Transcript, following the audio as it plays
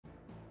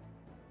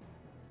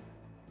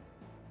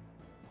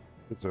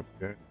What's up,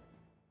 guy?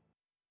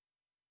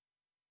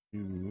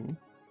 You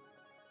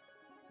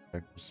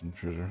back with some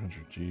Treasure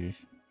Hunter G.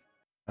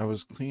 I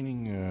was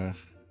cleaning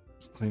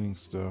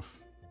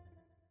stuff.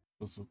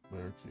 Those with my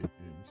arcade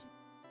games.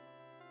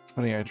 It's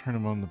funny, I turned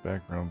them on in the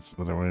background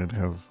so that I would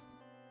have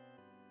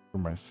for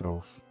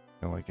myself,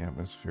 kind of like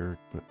atmospheric,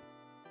 but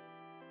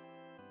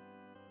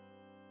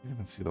you can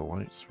even see the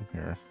lights from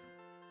here.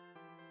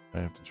 I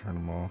have to turn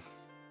them off.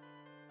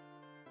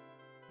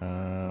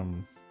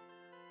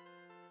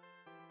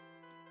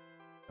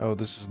 Oh,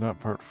 this is not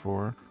part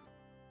 4.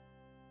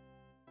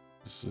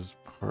 This is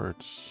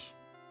part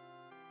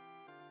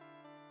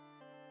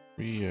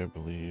 3, I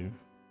believe.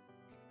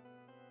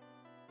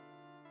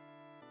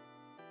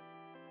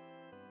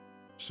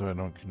 So I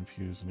don't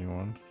confuse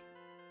anyone.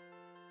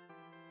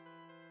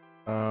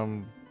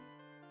 So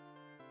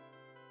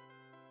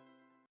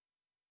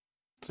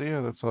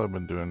yeah, that's all I've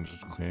been doing,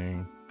 just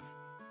cleaning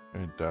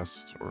my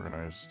dust,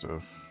 organize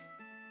stuff,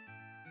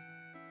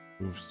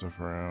 move stuff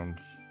around.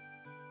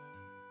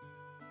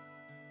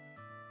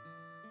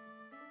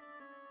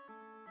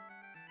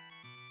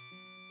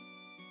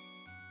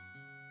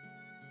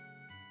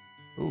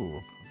 Ooh,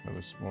 I found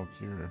a small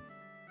cure.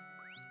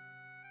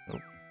 Nope.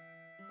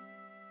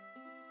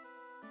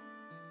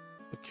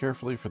 Look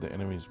carefully for the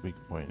enemy's weak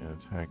point and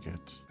attack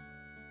it.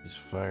 Use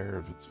fire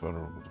if it's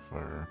vulnerable to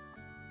fire.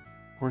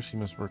 Of course, you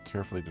must work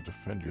carefully to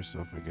defend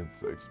yourself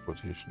against the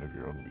exploitation of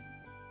your own weak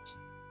points.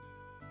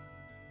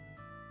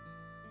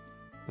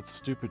 That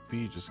stupid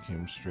bee just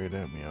came straight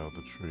at me out of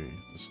the tree.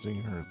 The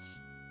sting hurts.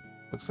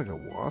 Looks like a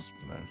wasp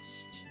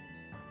nest.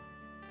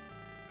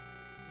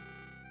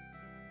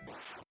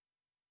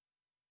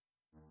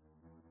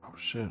 Oh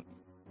shit.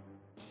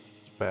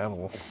 It's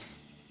battle.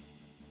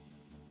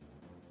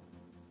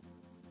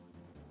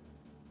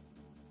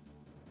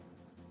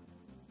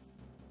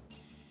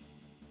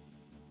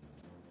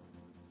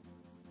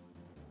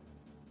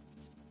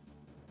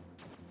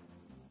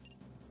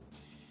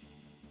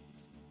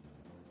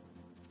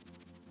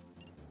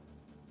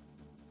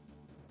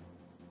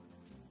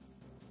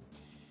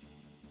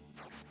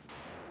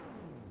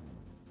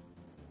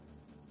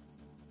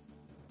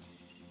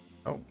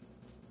 Oh.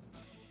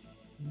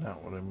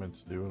 Not what I meant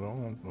to do at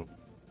all. Oh.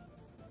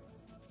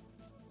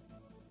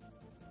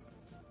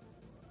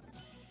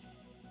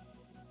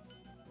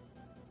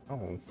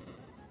 Oh.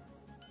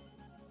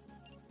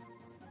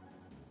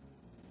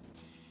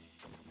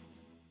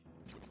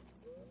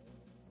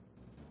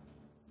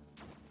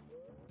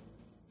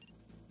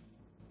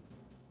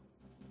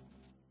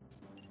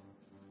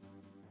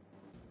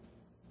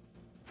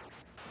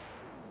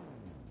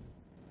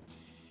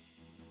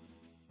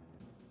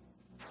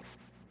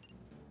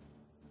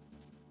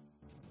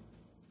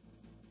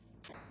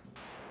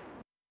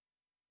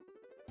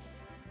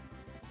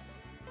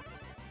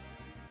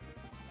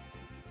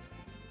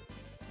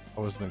 I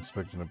wasn't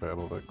expecting a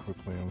battle that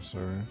quickly, I'm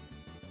sorry.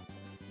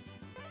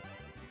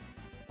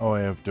 Oh,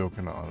 I have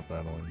Dokkan auto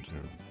battling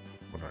too.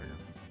 What are you?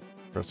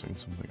 Pressing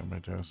something on my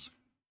desk.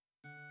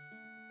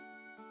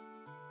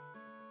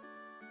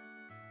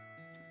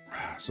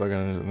 So I got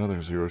another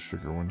zero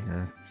sugar one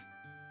here.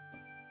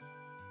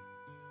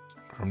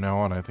 From now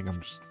on, I think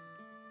I'm just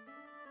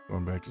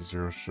going back to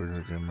zero sugar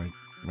again.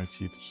 My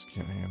teeth just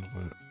can't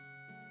handle it.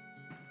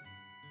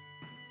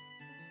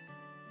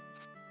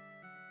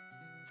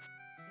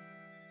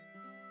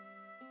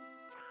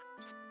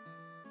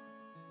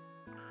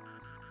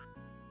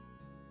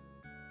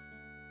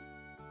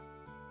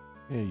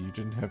 Hey, you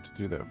didn't have to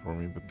do that for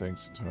me, but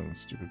thanks a ton,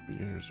 stupid bee.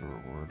 Here's a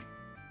reward.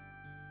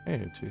 Hey,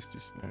 a tasty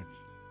snack.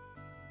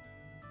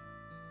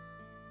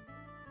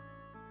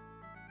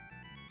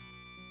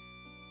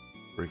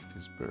 Break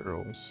these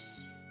barrels.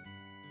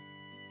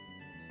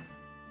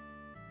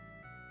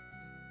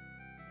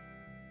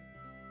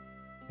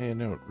 Hey, a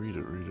note. Read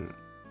it, read it.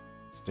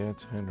 It's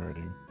Dad's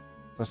handwriting.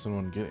 Lesson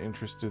 1, get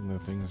interested in the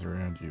things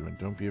around you, and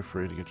don't be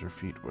afraid to get your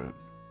feet wet.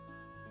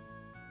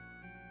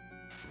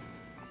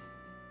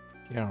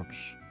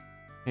 Ouch.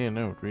 Hey, a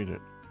note. Read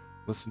it.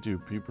 Listen to,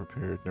 be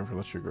prepared, never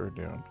let your guard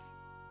down.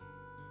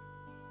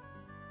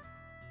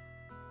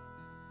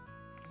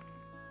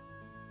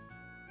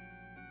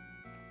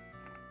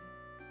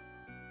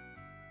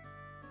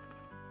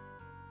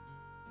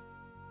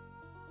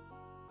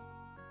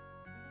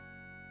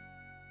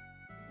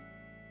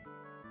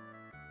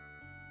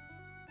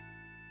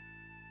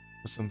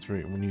 Lesson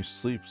 3, when you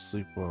sleep,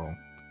 sleep well.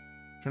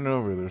 Turn it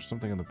over, there's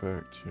something in the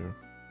back too.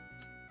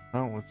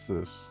 Oh, what's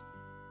this?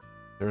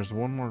 There's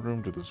one more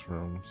room to this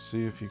room.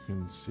 See if you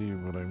can see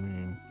what I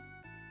mean.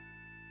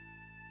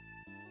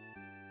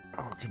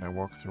 Oh, can I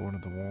walk through one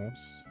of the walls?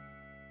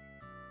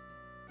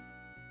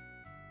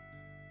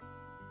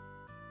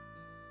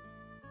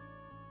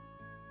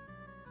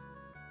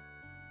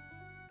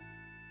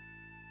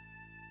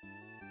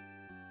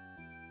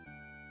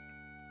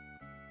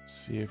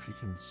 See if you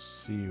can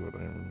see what I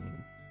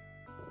mean.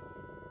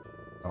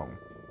 Oh.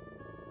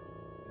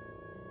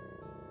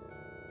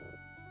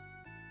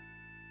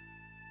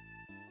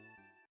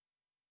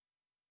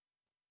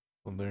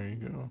 Well, there you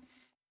go.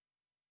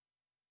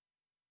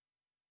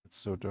 It's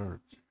so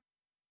dark.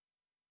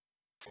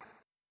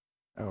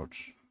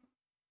 Ouch.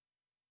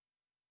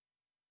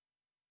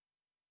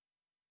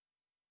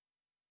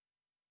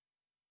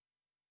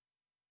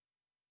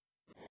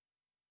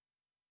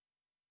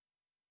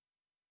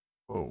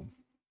 Whoa.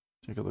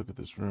 Take a look at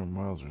this room,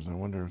 Wowzers. I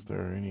wonder if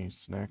there are any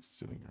snacks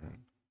sitting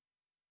around.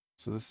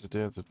 So this is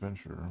Dad's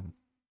adventure room.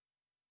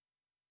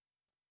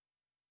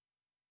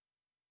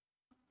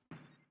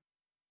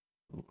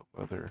 Ooh,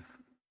 leather.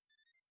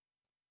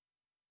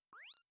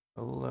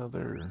 A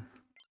leather.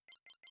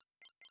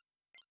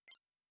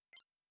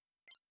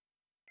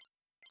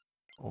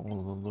 All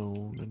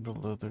alone in the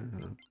leather.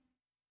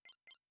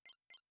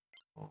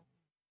 All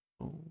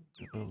alone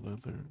in the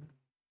leather.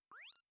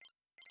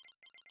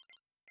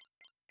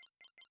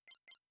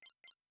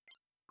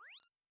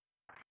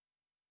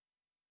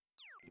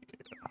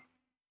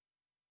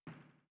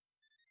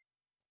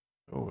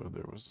 Oh,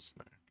 there was a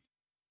snack.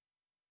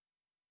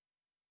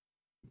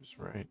 He was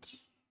right.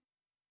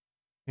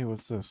 Hey,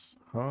 what's this?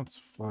 Huh? It's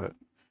flat.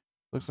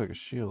 Looks like a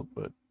shield,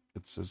 but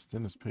it's as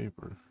thin as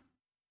paper.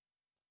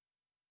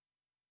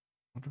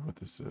 Wonder what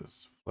this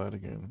is. Flat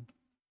again.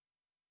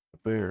 A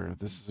bear.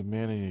 This is a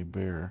man-eating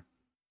bear.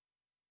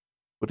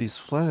 But he's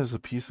flat as a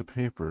piece of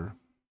paper.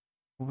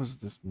 What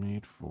was this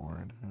made for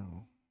and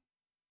how?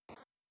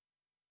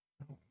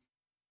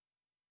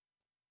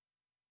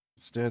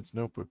 It's Dad's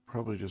notebook,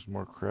 probably just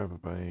more crap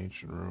about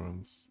ancient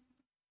ruins.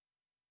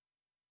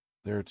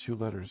 There are 2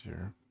 letters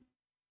here.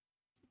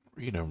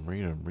 Read them,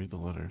 read the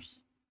letters.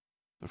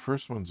 The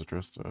first one's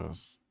addressed to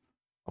us.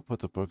 I'll put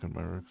the book in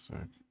my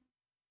rucksack.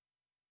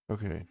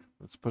 Okay,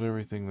 let's put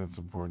everything that's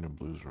important in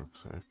Blue's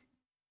rucksack.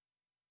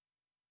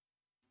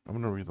 I'm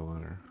gonna read the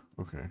letter.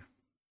 Okay.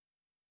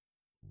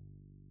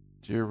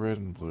 Dear Red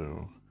and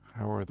Blue,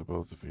 how are the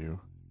both of you?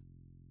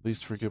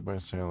 Please forgive my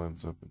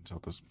silence up until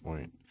this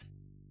point,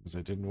 because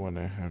I didn't want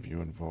to have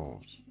you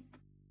involved.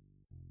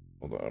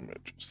 Hold on, I'm gonna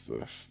adjust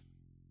the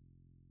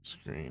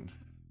screen.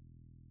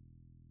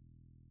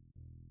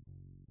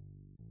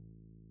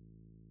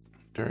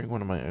 During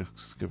one of my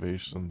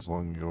excavations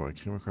long ago, I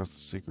came across the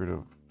secret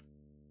of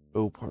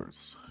O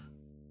parts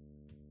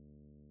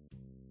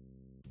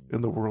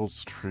in the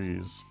world's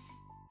trees,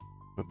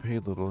 but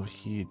paid little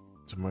heed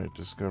to my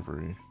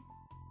discovery.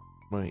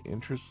 My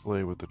interests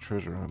lay with the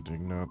treasure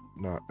hunting,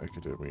 not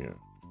academia.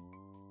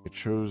 I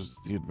chose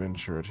the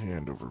adventure at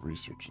hand over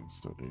research and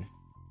study.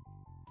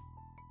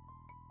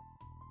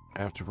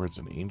 Afterwards,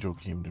 an angel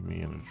came to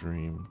me in a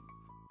dream.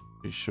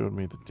 She showed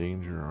me the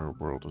danger our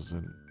world is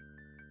in,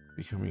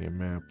 becoming a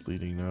map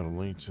leading not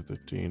only to the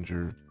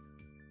danger...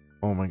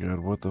 Oh my god,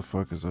 what the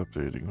fuck is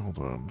updating? Hold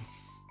on.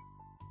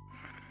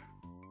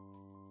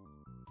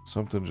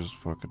 Something just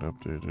fucking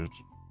updated.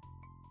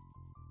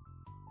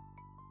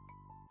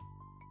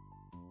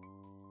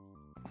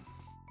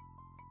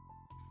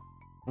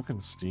 Fucking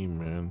Steam,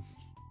 man.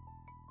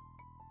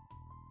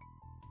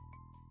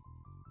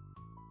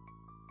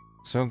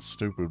 Sounds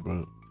stupid, but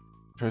it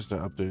tries to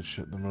update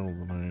shit in the middle of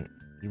the night.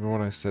 Even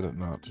when I said it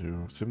not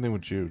to. Same thing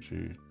with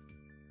GOG.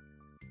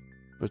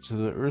 But to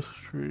the Earth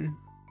Tree...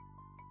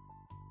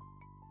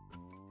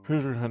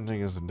 Treasure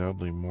hunting is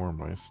undoubtedly more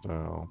my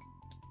style.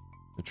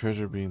 The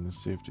treasure being the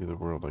safety of the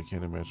world, I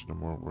can't imagine a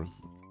more worth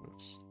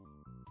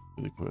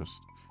the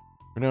quest.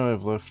 For now,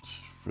 I've left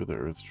for the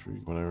Earth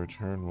Tree. When I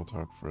return, we'll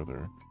talk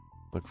further.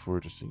 Look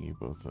forward to seeing you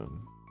both then.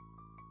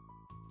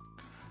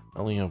 I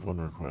only have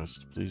one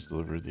request. Please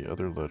deliver the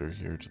other letter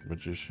here to the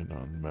magician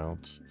on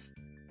Mount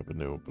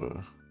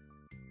Abanoba.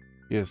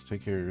 Yes,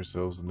 take care of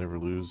yourselves and never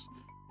lose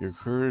your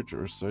courage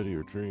or sight of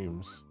your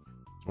dreams.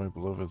 To my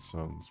beloved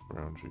sons,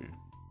 Brown G.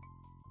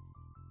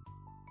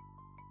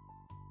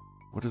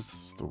 What is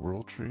this, the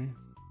World Tree?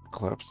 The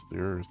collapse of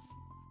the Earth.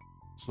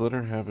 Does the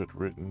letter have it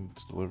written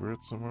to deliver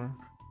it somewhere?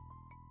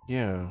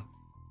 Yeah,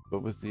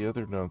 but with the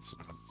other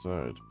nonsense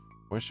inside.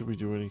 Why should we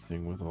do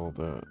anything with all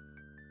that?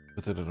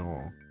 With it at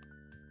all?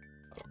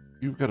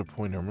 You've got a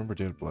point. I remember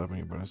Dad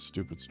blabbing about his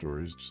stupid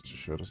stories just to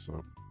shut us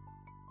up.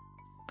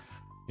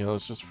 Yeah,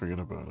 let's just forget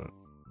about it.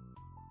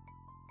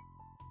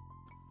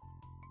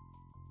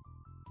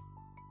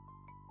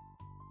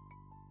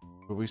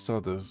 But we saw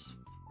this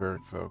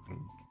Ferret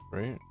Falcon,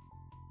 right?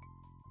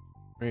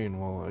 Rain,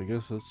 well, I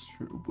guess that's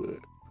true, but...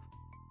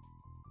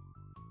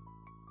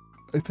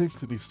 I think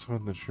that he's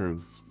telling the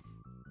truth.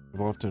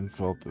 I've often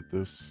felt that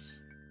this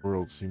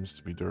world seems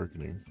to be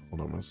darkening.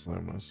 Hold on, I'm gonna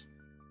slam this.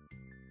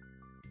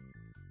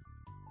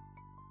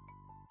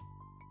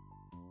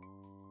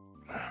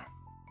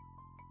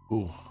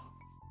 Ooh.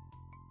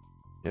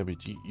 Yeah,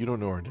 but you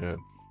don't know our dad.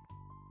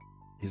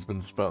 He's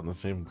been spouting the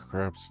same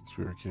crap since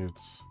we were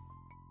kids.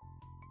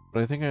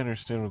 But I think I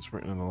understand what's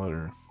written in the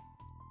letter.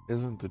 It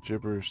isn't the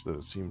gibberish that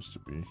it seems to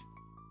be.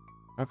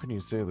 How can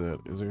you say that?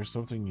 Is there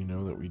something you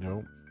know that we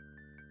don't?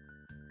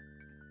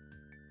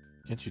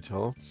 Can't you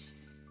tell us?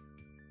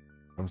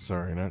 I'm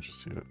sorry, not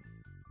just yet.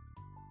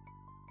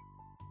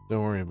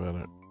 Don't worry about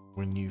it.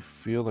 When you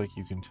feel like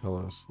you can tell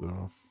us,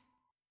 though.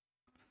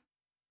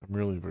 I'm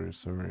really very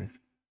sorry.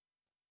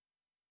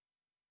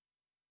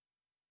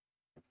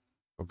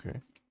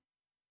 Okay.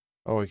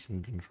 Oh, I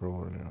can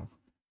control her now.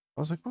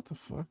 I was like, what the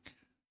fuck?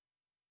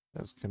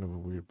 That's kind of a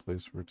weird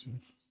place for it to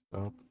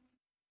stop.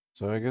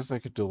 So I guess I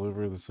could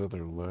deliver this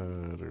other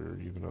letter,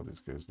 even though these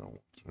guys don't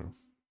want to.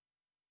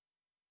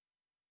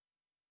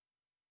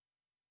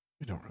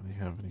 We don't really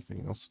have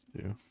anything else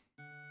to do.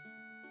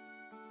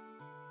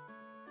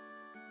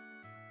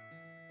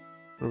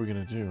 What are we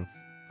gonna do?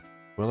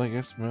 Well, I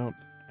guess Mount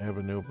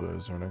Abanoba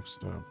is our next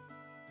stop.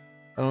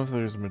 I don't know if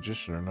there's a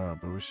magician or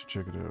not, but we should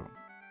check it out.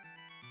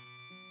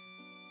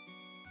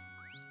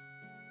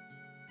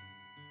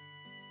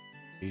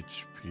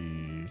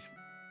 HP.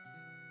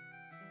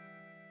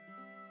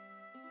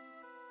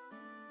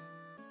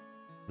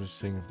 Just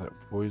seeing if that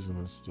poison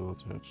is still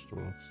attached to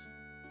us.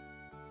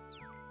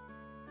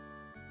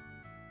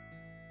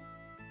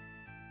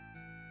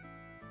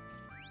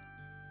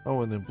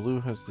 Oh, and then Blue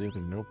has the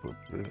other notebook,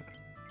 right?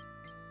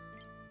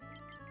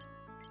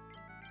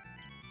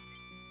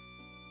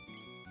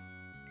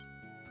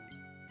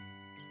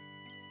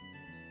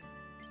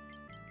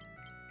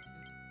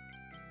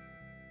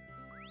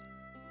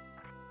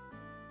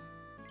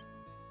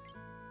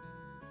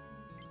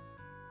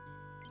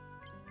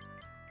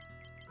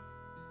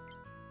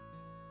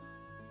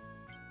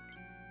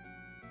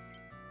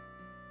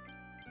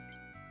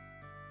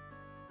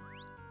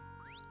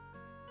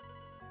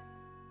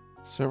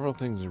 Several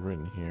things are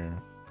written here.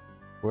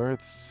 Where are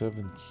the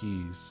 7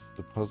 keys?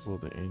 The puzzle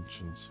of the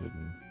ancients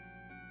hidden.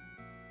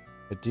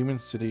 At Demon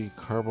City,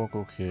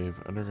 Carbuncle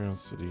Cave, Underground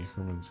City,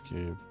 Herman's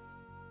Cave,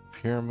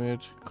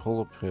 Pyramid,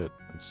 Cola Pit,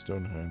 and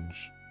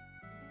Stonehenge.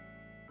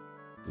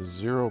 The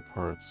 0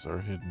 parts are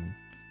hidden.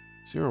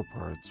 0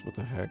 parts? What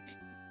the heck?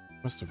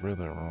 Must have read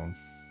that wrong.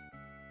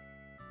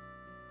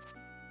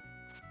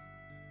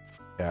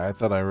 Yeah, I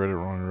thought I read it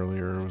wrong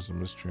earlier. It was a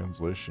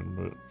mistranslation,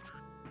 but...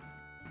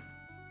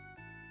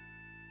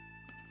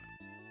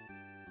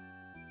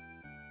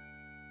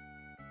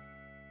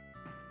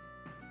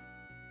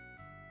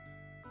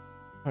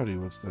 Howdy,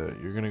 what's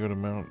that? You're gonna go to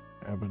Mount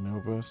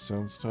Abanoba?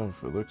 Sounds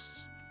tough.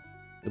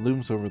 It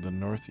looms over the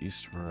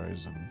northeast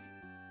horizon.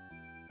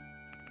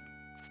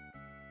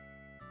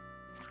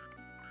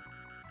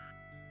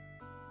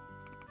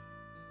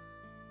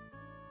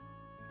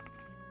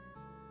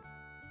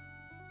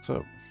 What's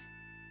up?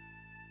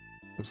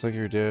 Looks like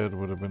your dad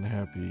would have been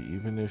happy,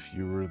 even if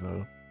you were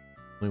the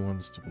only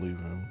ones to believe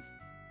him.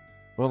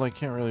 Well, I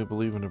can't really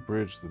believe in a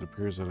bridge that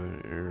appears out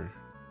of air,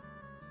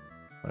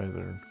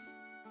 either.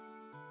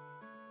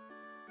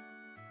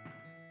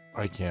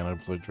 I can't, I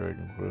play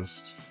Dragon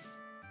Quest.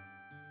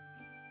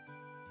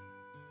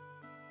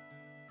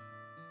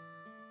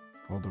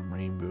 Called the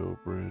Rainbow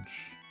Bridge.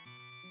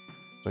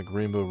 It's like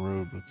Rainbow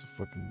Road, but it's a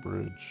fucking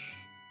bridge.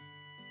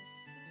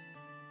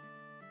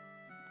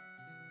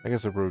 I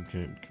guess a road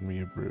can be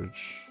a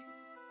bridge,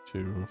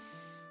 too.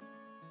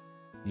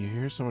 You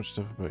hear so much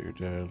stuff about your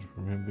dad,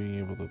 from him being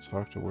able to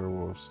talk to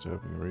werewolves to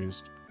having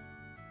raised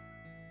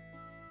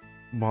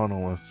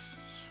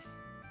monoliths,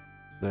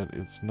 that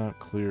it's not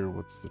clear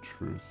what's the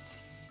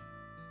truth.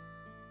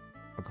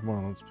 Oh, come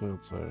on, let's play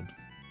outside.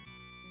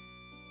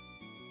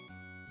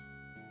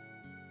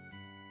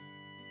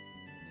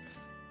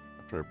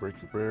 After I break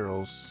your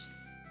barrels.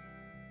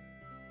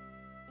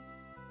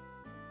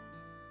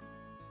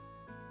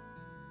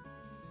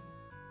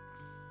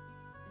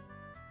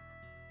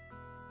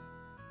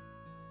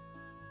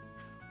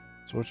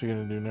 So what you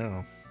gonna do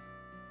now?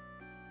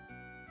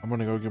 I'm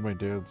gonna go get my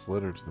dad's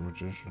letter to the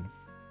magician.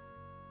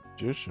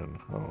 Magician?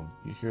 Oh,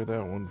 you hear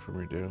that one from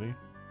your daddy?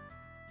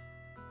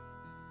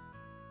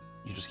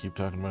 You just keep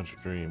talking about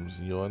your dreams,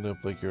 and you'll end up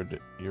like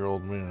your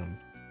old man.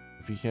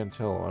 If you can't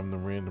tell, I'm the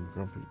random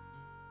grumpy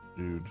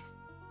dude.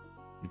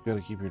 You've got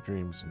to keep your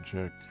dreams in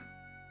check.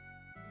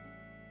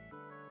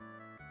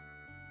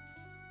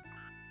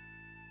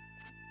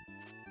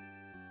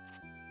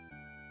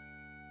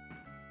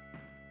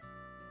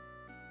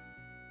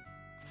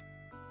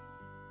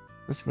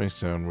 This may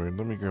sound weird.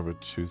 Let me grab a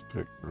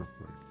toothpick real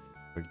quick.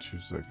 Like 2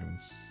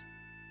 seconds.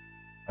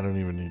 I don't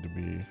even need to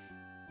be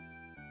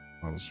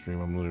on the stream.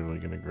 I'm literally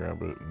gonna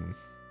grab it, and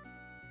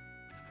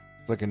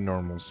it's like a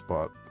normal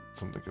spot.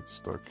 Something gets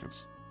stuck.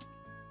 It's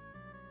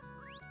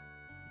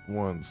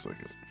 1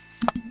 second.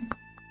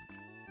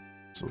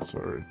 So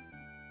sorry.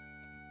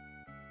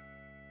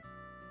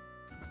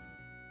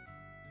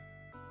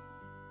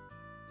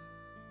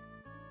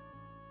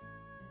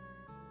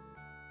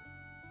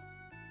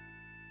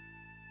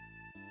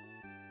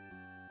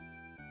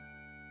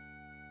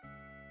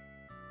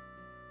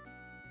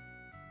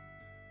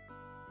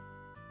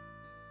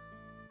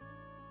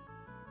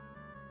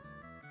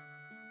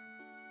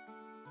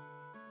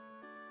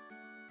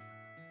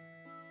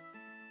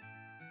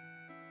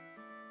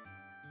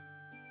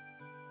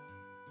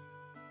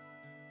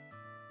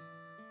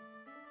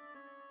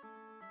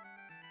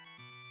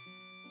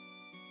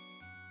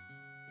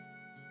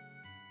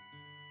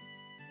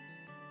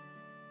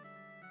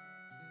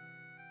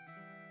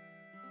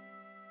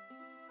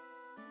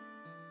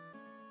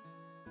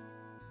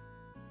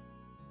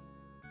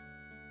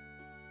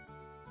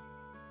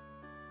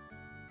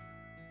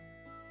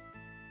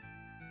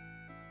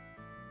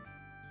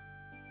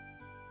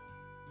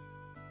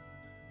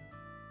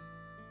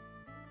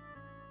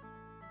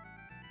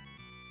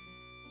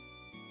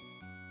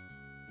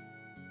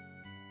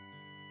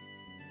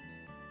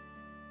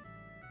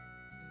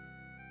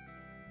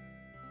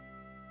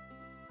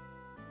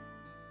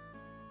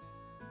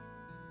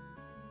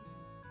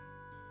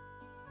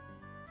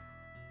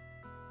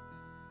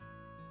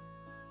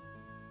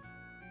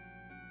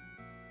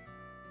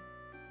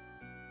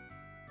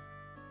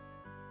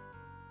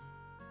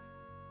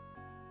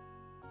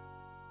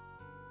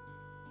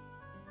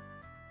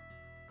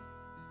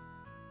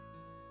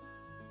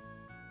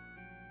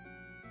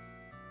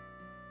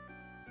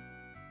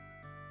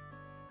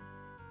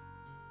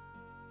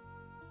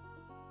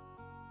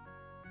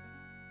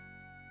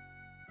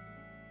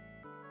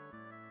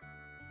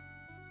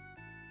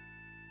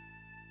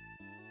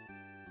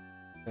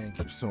 Thank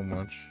you so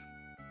much.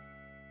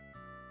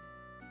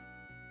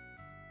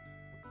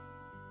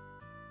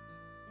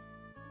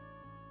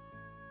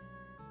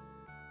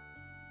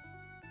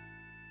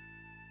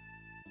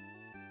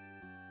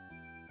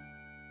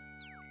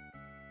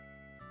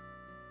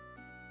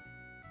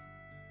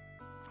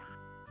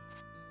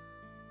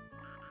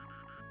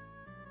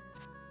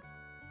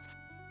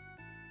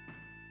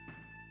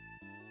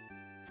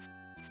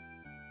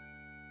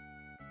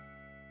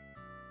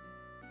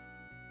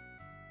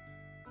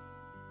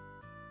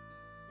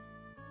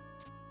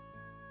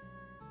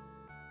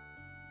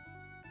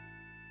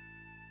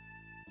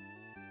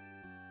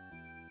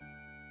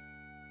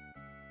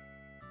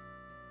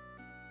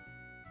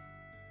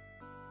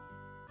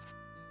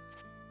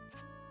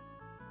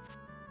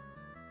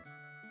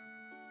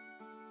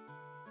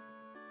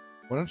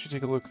 Why don't you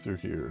take a look through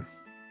here?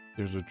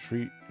 There's a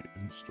treat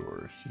in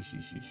store. Hee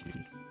hee hee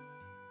hee.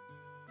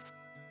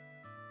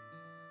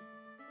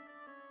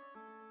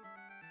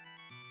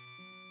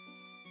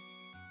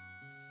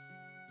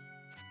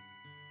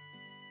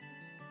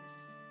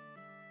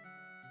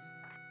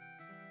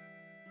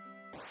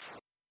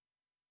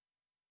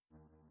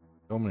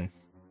 Tell me.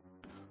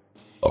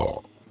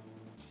 Oh.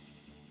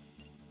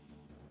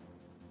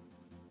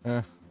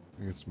 I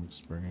get some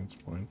experience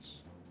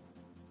points.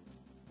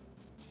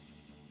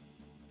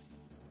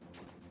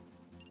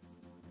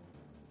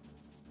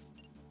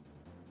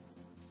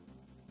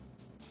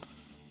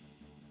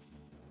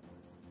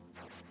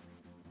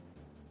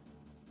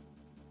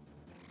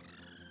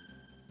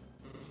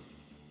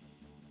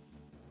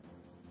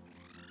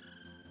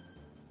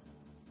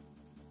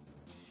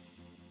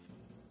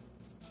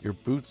 Your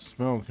boots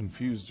smell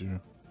confused you.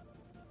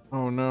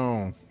 Oh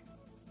no.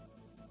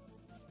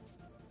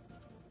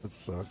 That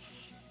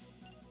sucks.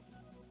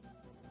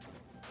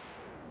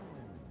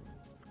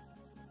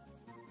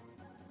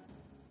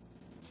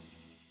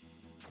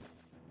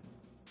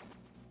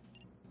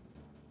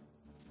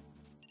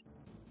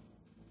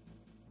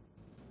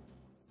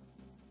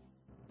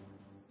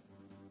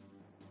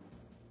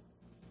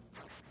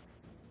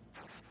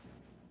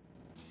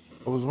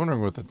 I was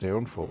wondering what the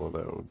downfall of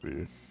that would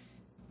be.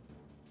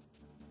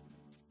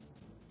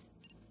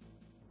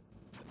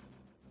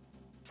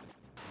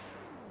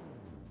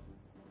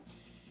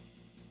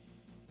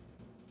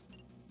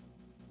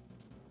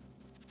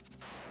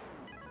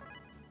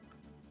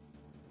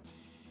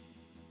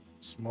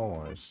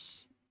 Small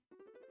ice.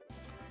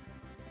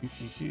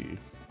 Hee.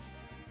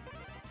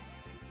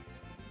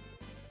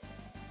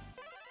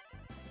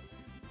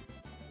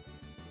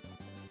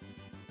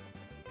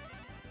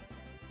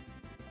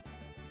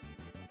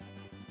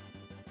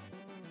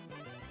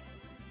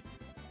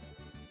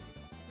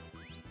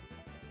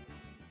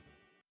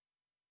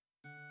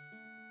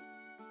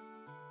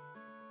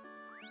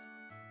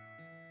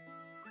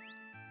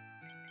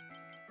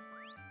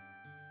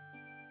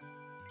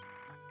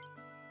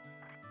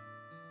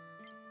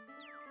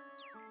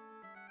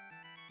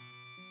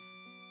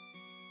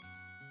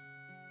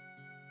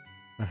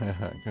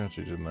 I got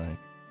you, didn't I?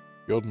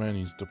 The old man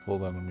used to pull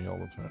that on me all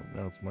the time.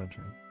 Now it's my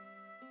turn.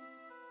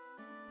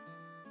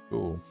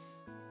 Cool.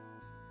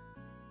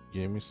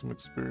 Gave me some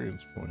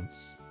experience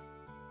points.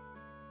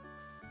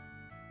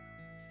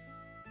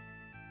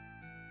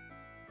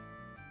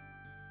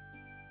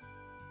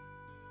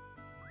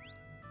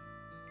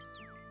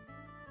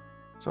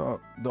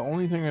 So, the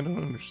only thing I don't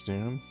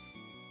understand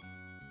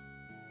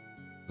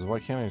is why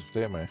can't I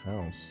stay at my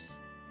house?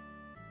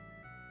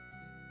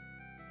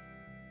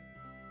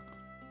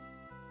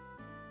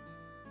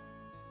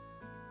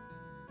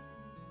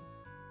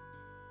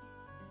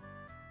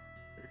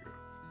 There you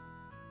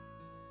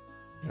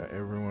go. Got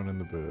everyone in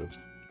the bed.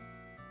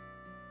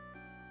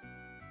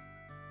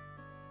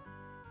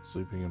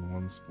 Sleeping in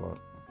one spot.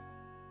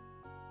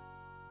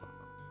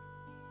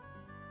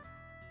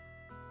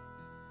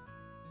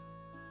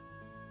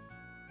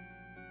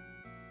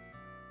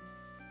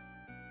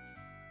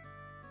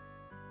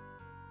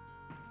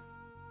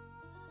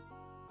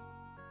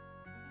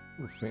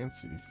 Ooh,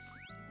 fancy.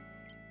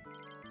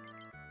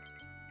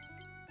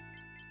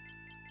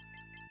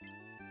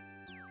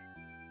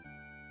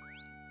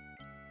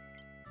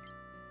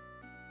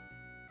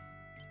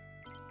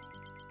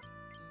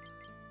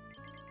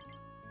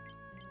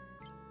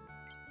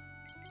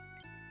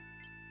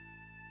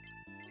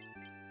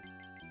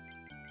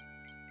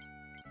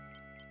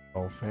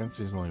 Oh,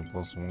 fancy's only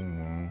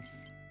 +1.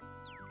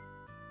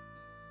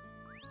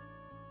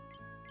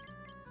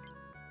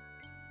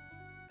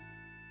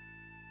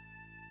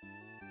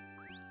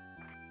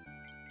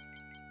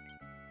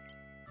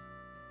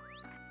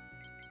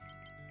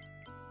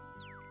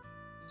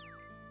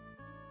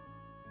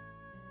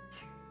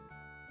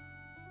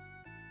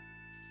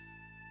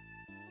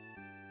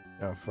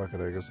 Yeah, fuck it.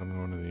 I guess I'm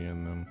going to the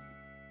end then.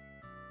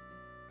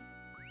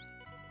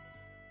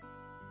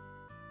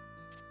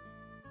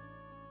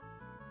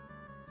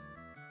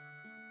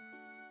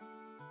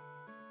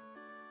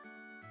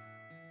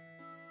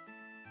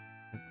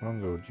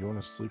 Pongo, do you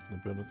want to sleep in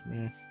the bed with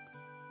me?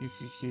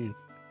 Yukiki.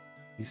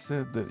 He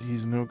said that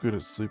he's no good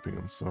at sleeping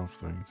on soft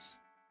things.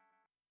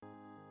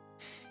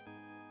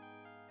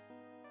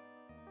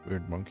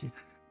 Weird monkey.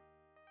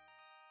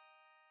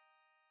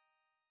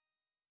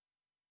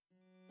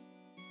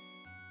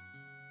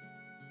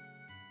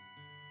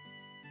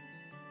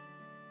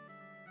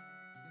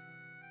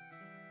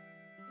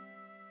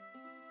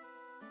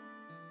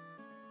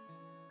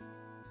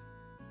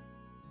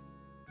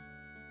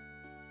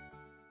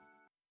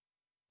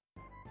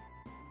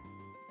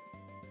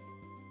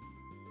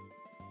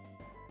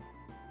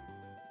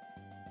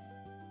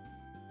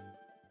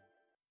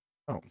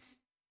 Oh.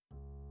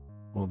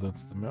 Well,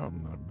 that's the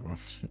mountain I'm going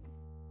to.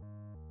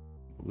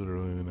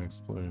 Literally the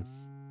next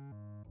place.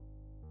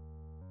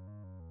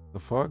 The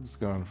fog's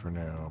gone for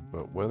now,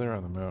 but weather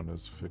on the mountain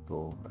is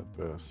fickle at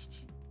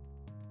best.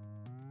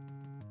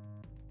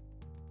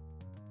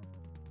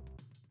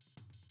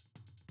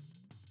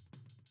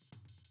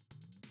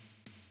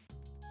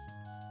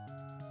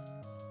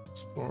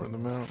 Exploring the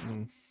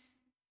mountain.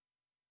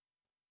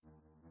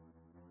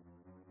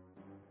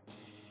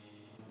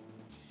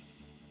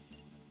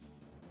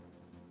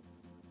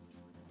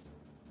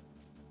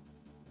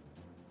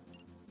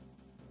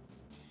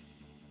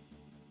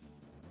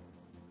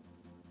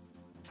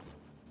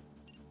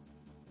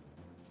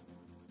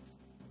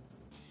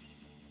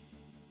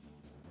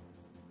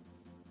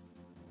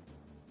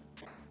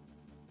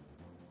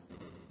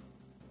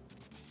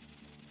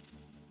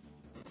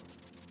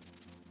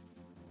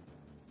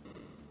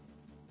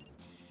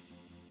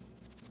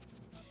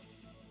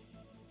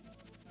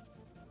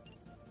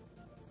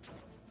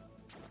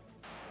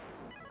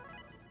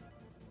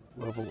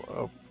 Level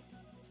up.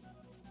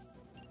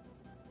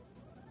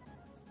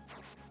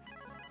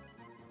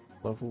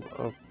 Level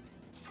up.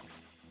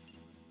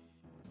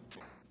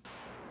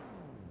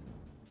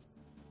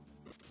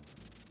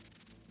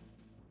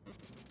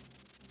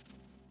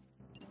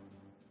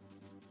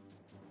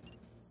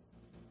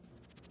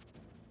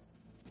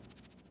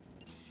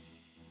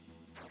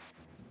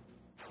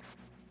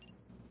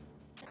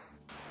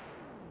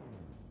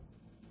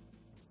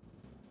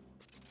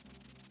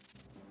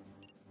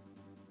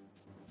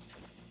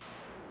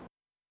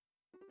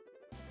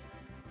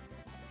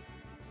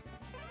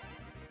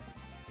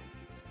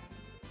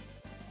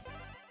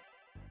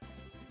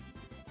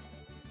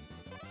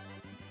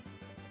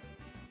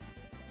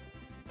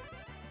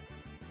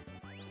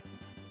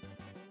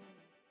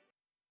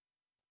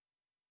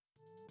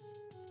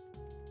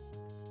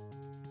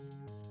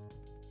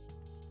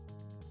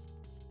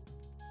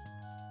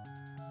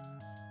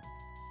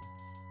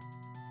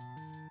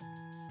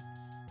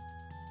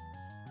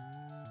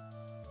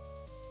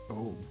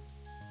 Oh.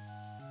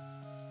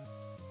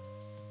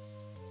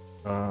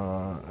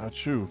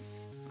 Achoo.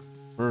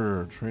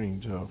 We're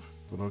training tough,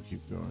 but I'll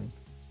keep going.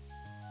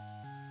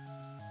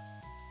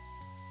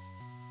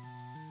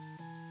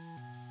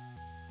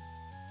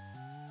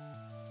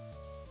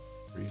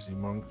 Crazy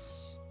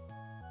monks.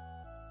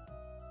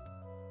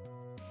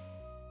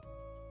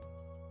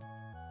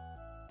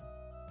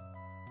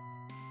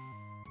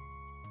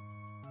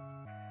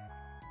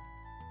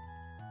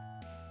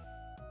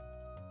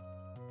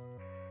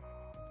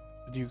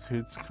 Did you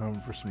kids come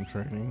for some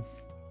training?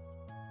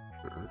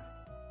 Or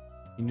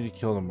you need to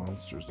kill the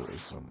monsters that I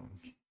summoned.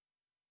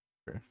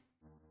 Okay.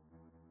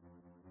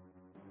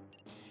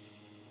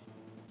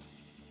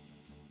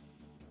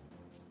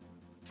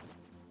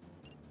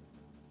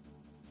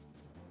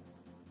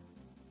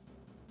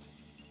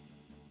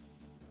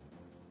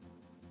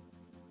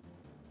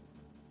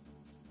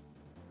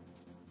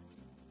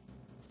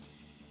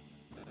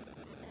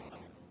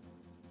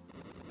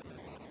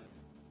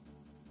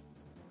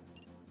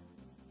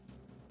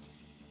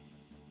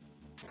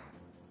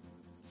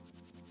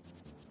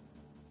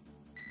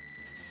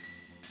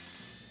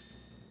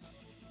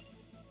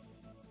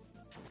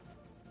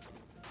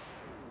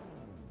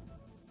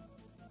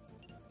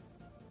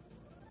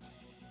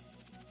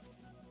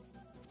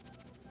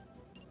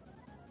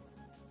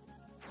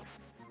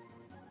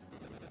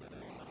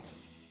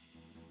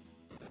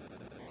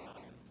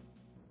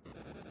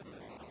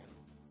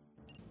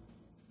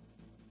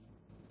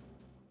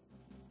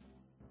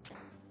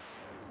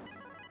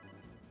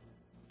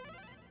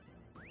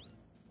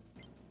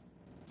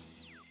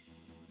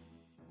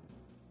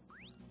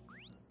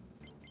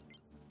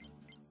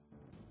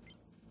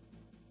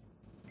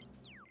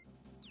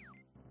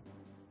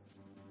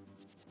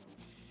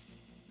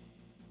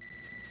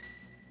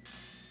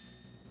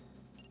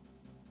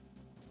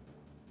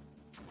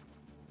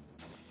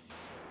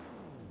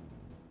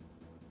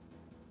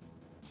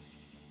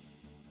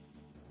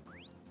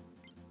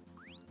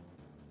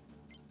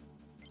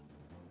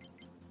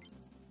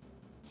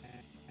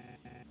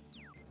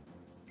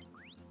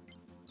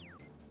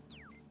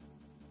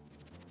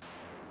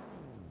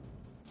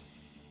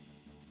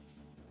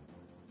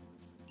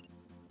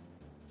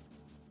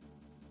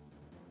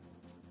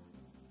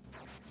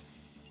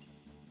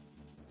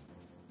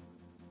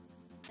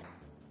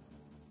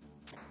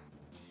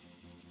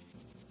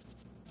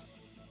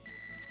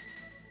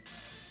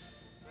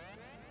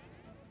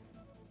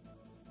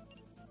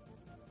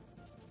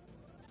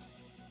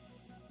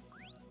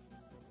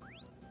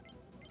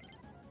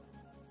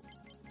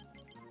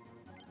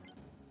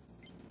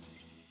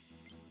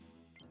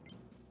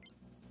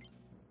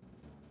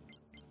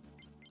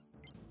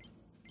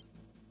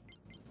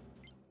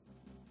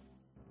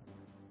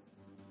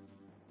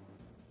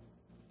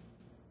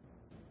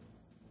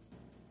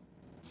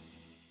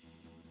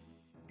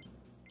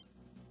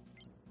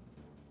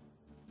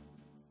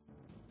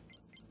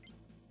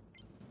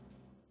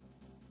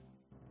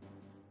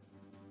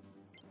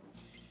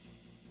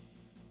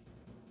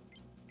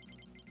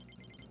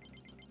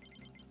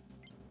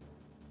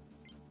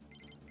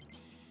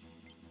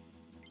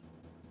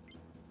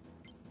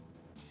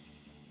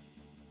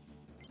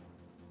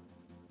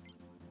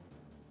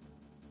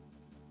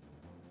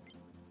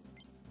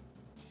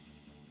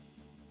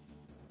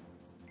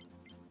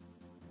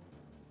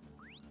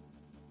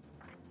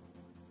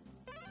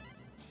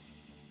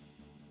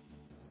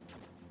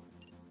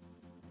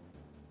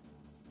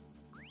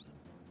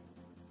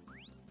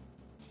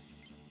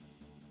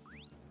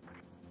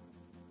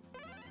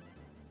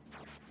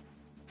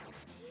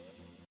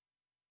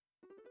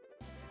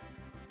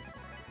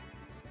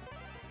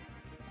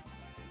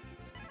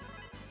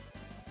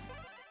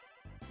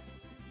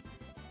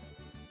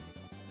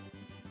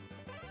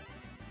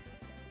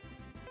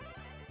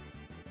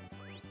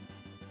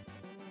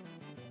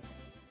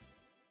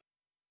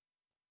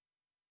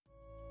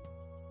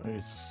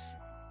 Nice.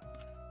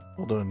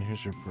 Hold on,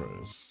 here's your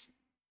prize.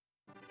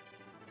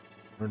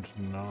 Earned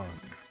 9.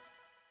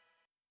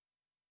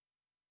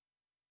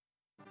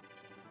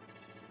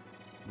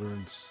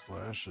 Learned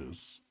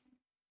slashes.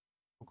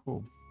 Oh,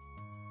 cool.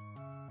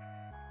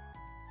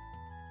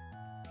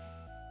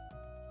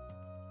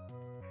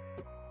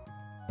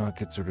 Knock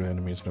gets rid of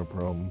enemies, no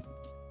problem.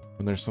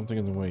 When there's something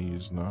in the way,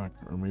 use knock,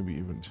 or maybe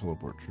even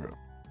teleport trap.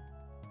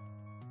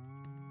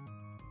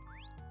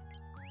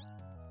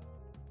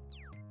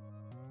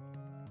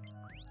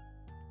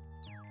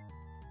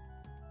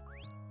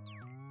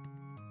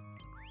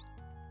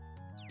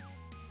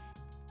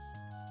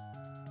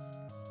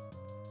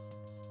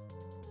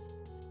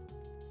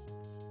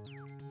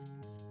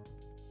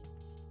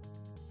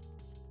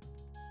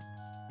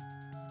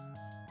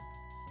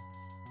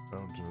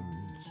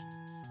 Fountains.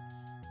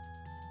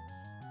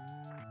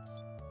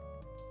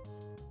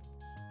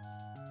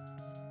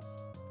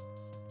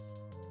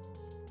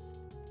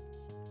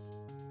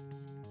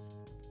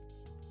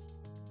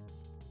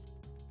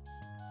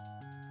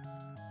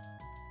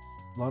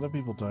 A lot of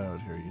people die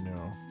out here, you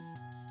know.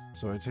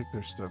 So I take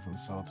their stuff and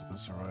sell it to the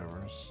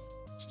survivors.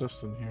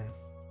 Stuff's in here.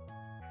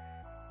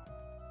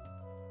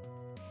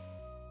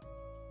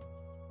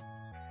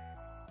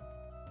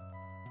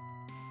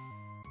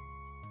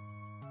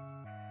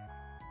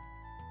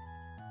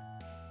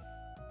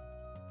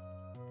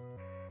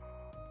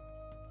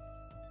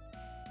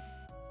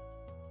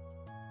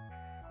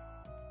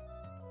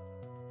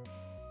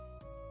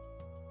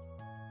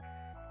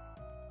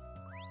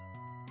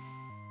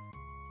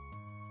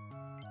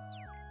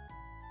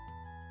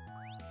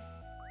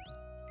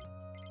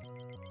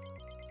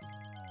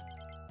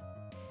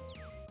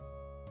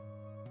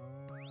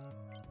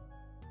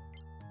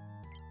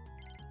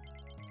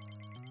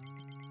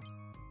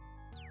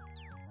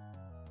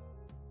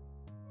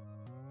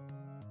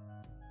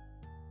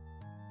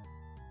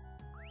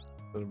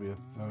 That'll be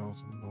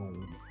 1,000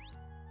 gold.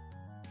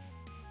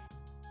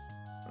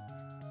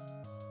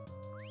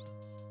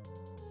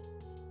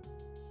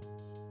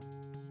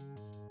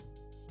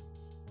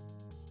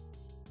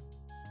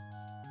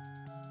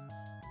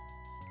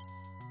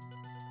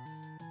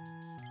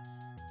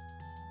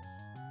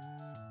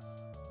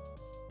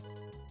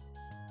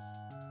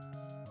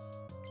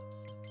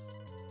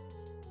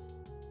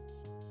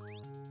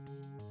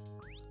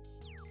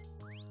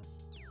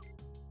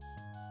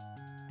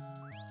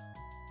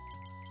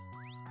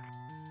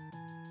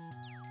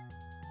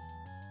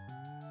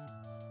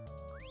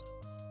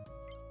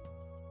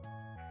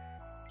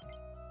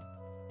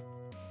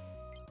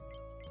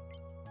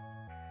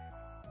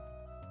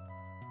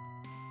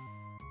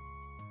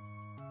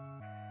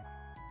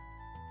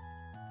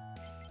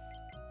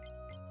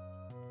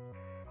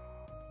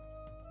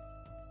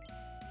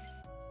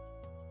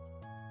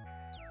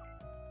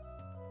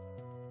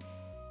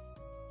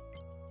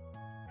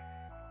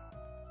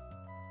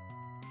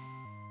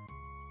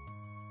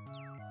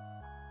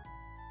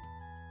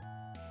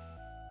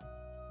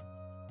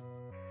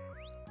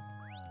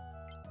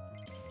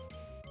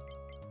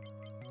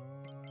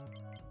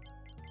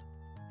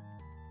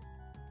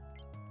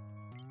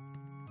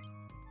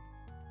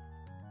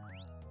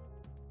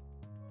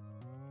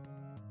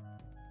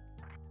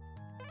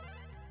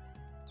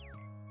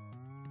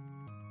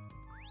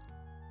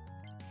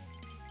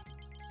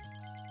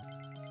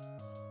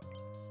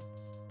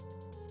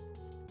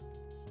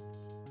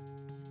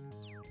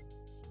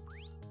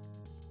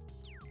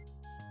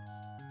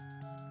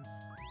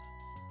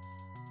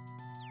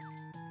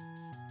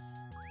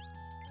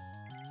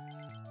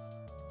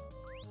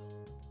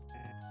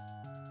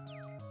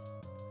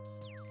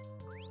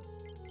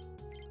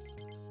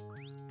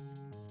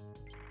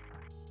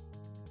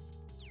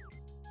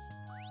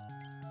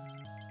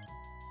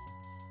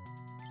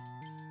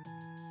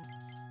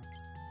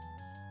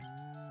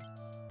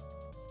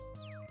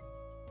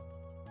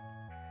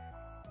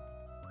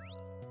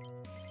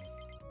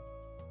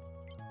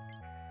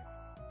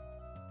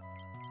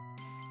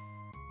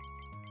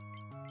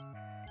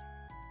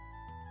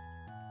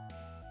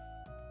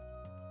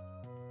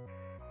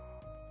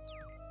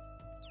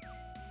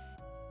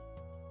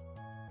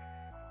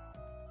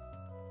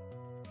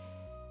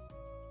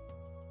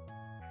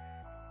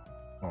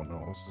 Oh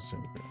no, it's the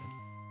same guy.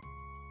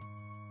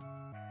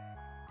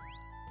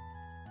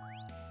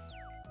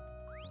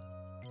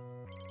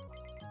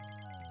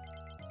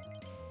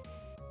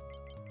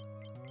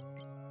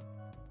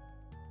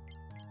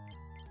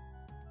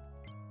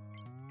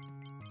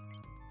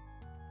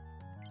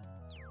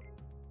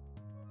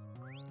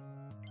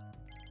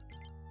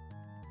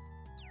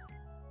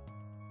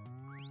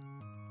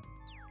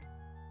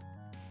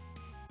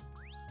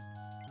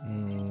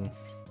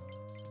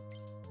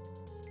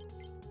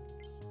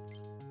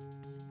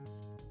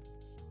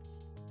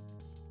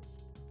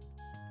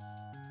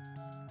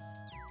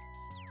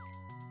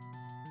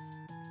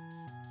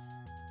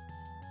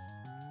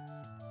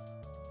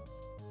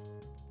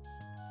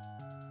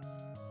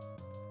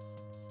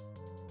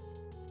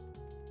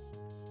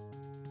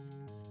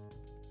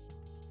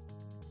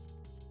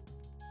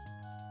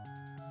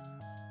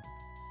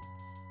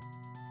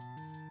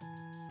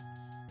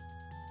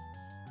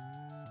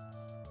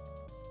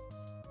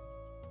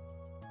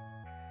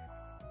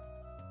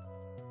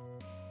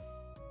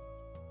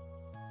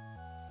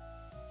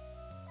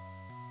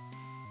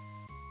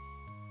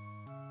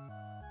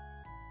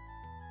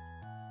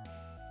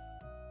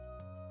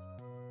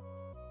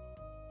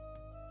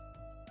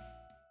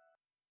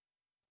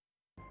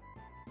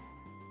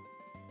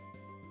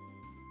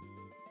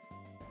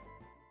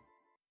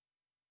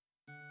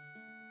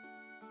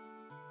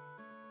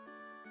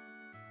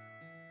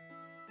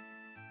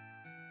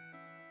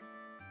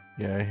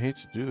 Yeah, I hate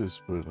to do this,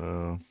 but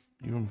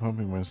even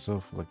pumping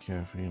myself full of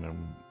caffeine,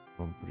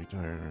 I'm pretty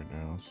tired right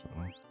now, so.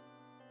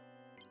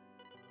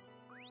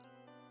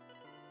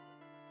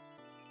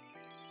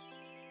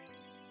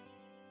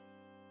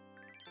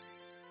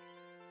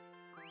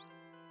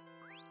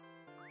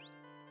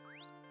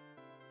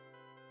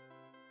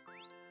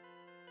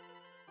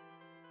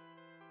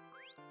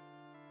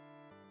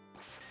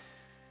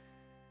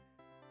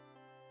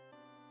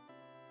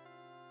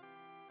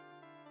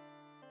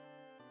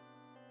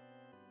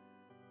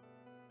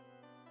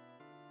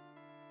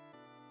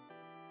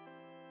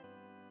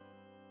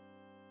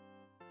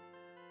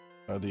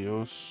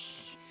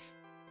 Adios.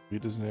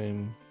 Beat his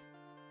name.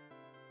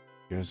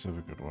 You guys have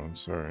a good one.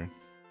 Sorry.